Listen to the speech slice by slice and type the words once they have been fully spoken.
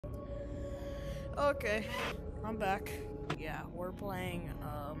Okay, I'm back. Yeah, we're playing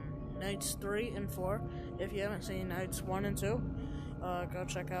Nights 3 and 4. If you haven't seen Nights 1 and 2, go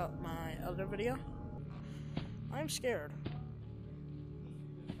check out my other video. I'm scared.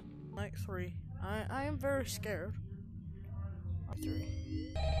 Night 3. I am very scared. Night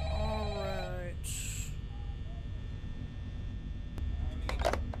 3. Alright.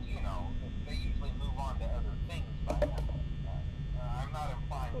 You know, they usually move on to other things by now. I'm not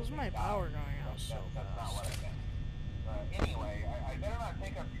implying. Where's my power going out so that's not what I meant. Anyway, I better not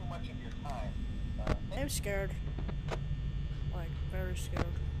take up too much of your time. I'm scared. Like, very scared.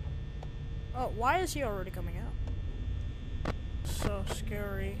 Oh, why is he already coming out? So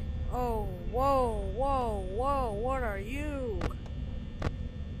scary. Oh, whoa, whoa, whoa, what are you?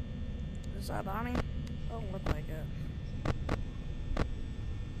 Is that Bonnie? Don't look like it.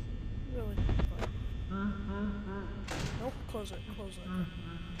 Really? Nope, close it, close it.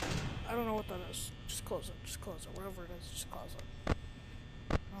 I don't know what that is. Just close it, whatever it is, just close it.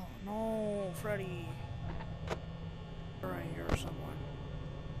 Oh no, Freddy. Right here somewhere.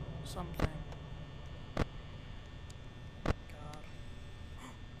 Something. God.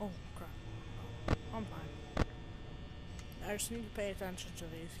 Oh crap. I'm fine. I just need to pay attention to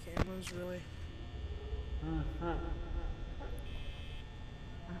these cameras, really.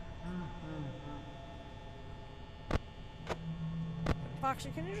 Foxy,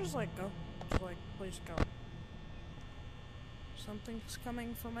 can you just like go? Just like, please go. Something's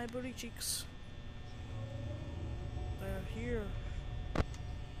coming for my booty cheeks. They're here.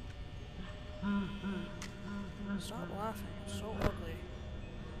 Stop laughing, it's so ugly.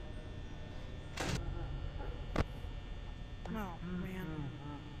 No, man.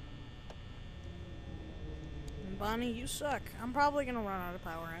 And Bonnie, you suck. I'm probably gonna run out of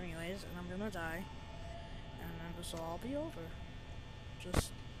power anyways, and I'm gonna die. And then this will all be over.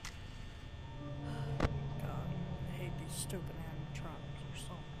 Just... God, I hate these stupid animatronics. They're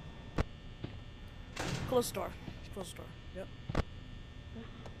so... Close the door. Close the door. Yep.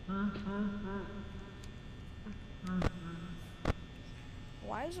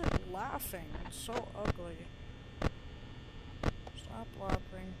 Why is it laughing? It's so ugly. Stop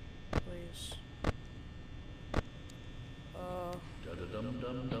laughing, please.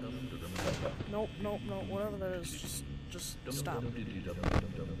 Nope, nope, nope, whatever that is, just stop.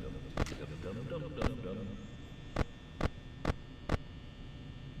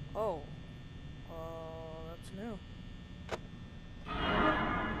 Oh. That's new.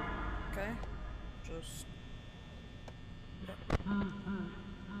 Okay. Just...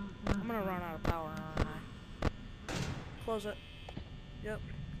 I'm gonna run out of power, aren't I? Close it. Yep,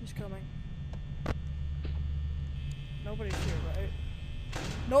 he's coming. Nobody's here, right?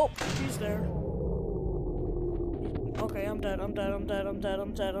 Nope, he's there. Okay, I'm dead, I'm dead, I'm dead, I'm dead,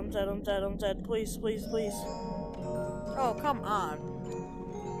 I'm dead, I'm dead, I'm dead, I'm dead. Please, please, please. Oh, come on.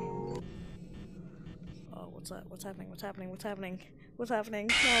 Oh, what's that? What's happening? What's happening? What's happening? What's happening?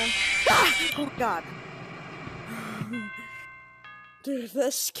 No. Ah! Oh, God. Dude,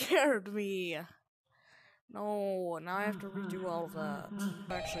 that scared me. No, now I have to redo all of that. It's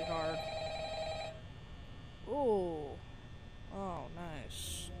actually hard. Ooh. Oh,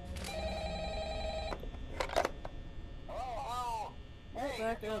 nice. Hello. Hey,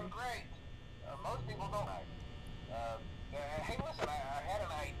 Back you're doing in. great. Most people don't. Hey, listen, I had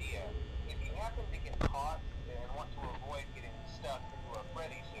an idea. If you happen to get caught and want to avoid getting stuck into a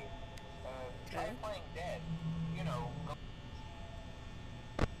Freddy suit, try playing dead. You know.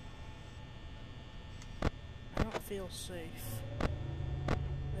 I don't feel safe.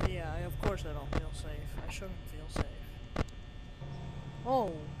 Yeah, of course I don't feel safe. I shouldn't feel safe.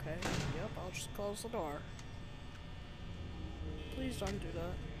 Oh, okay. Yep, I'll just close the door. Please don't do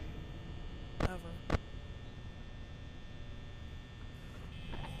that. Ever.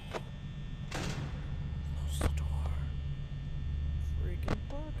 Close the door. Freaking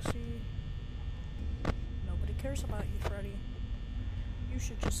Foxy. Nobody cares about you, Freddy. You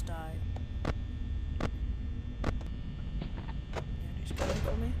should just die. And he's coming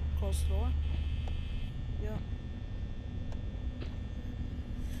for me. Close the door. Yeah.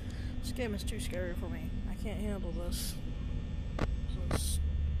 This game is too scary for me. I can't handle this.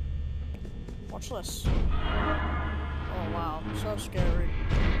 Watch this. Oh wow, so scary.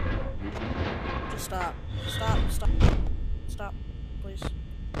 Just stop. Stop, stop. Stop. Please.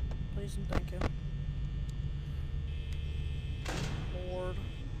 Please and thank you. Lord.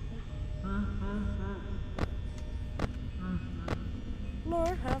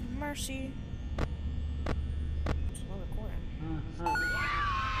 Lord have mercy. It's another coin.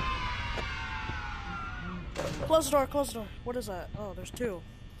 Close the door, close the door. What is that? Oh, there's two.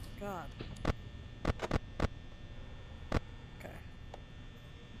 God.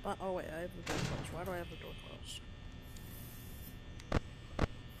 But, oh wait, I have the door closed. Why do I have the door closed?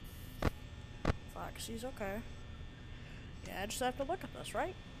 Foxy's okay. Yeah, I just have to look at this,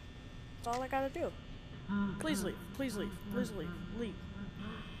 right? That's all I gotta do. Please leave. Please leave. Please leave. Leave.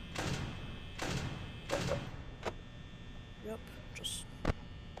 Yep, just...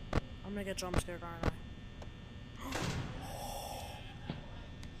 I'm gonna get jump scared, aren't I?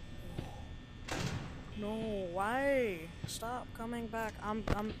 No, why? Stop coming back. I'm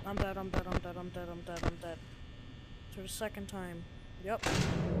dead, I'm dead, I'm dead, I'm dead, I'm dead, I'm dead. For the second time. Yep.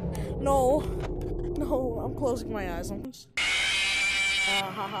 No! No, I'm closing my eyes.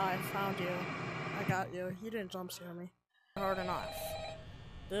 Haha, I found you. I got you. You didn't jump scare me. Hard enough.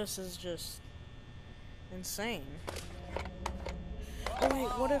 This is just... insane. Oh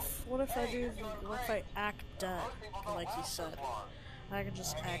wait, what if I act dead, like he said? I can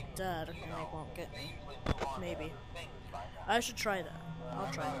just act dead and they won't get me. Maybe. I should try that.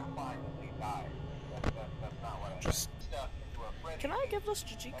 I'll try that. Just... Can I give this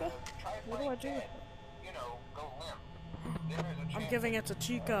to Chica? What do I do with it? I'm giving it to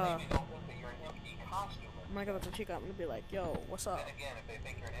Chica. I'm gonna give it to Chica. I'm gonna be like, yo, what's up?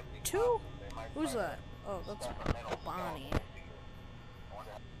 2? Who's that? Oh, that's Bonnie.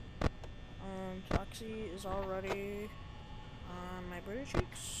 Foxy is already on my booty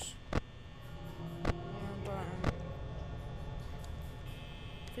cheeks. And, I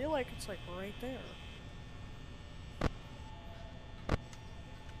feel like it's like right there.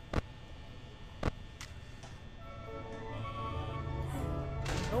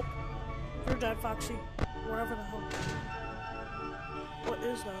 Nope. You're dead, Foxy. Whatever the hell. What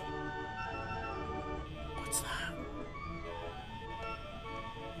is that? What's that?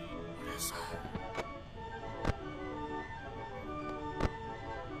 What is that?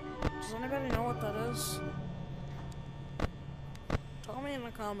 Does anybody know what that is? Tell me in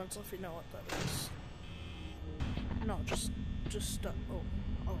the comments if you know what that is. No, just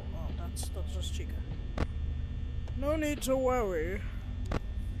oh, that's just Chica. No need to worry,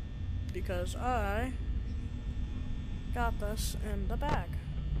 because I got this in the bag.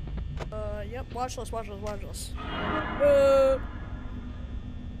 Yep, watch this.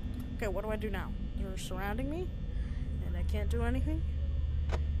 Okay, what do I do now? They're surrounding me, and I can't do anything,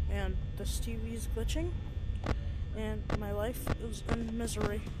 and this TV is glitching, and my life is in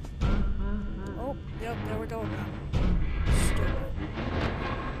misery. Oh, yep, there we go again. Stupid.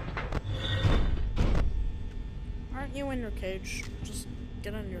 Aren't you in your cage? Just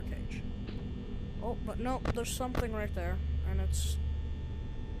get in your cage. Oh, but no, there's something right there, and it's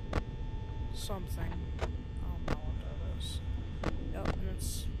something. I don't know what that is. Yep, and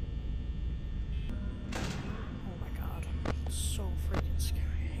it's... Oh my god. It's so freaking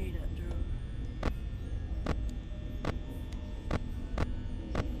scary. I hate it, dude.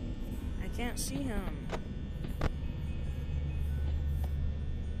 I can't see him.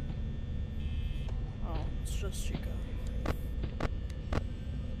 Oh, it's just Chica.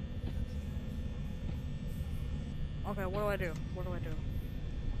 Okay, what do I do?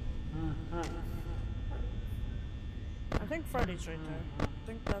 I think Freddy's right there. I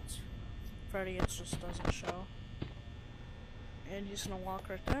think that's Freddy, it just doesn't show. And he's gonna walk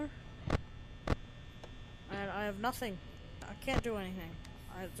right there. And I have nothing. I can't do anything.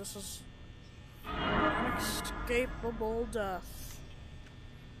 This is unescapable death.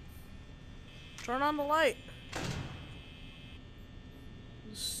 Turn on the light!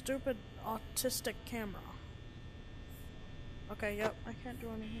 Stupid autistic camera. Okay, yep, I can't do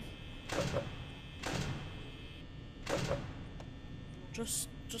anything.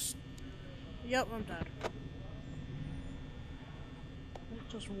 Yep, I'm dead. I'm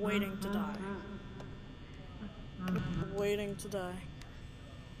just waiting to die. Waiting to die.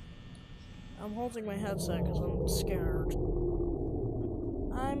 I'm holding my headset because I'm scared.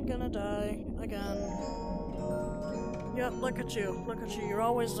 I'm gonna die again. Yep, look at you, you're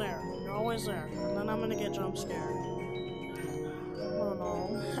always there. And then I'm gonna get jump scared. Oh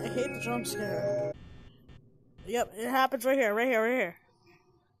no, I hate the jump scare. Yep, it happens right here.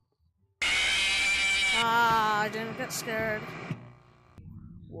 Ah, I didn't get scared.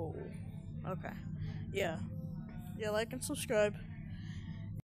 Whoa. Okay. Yeah, like and subscribe.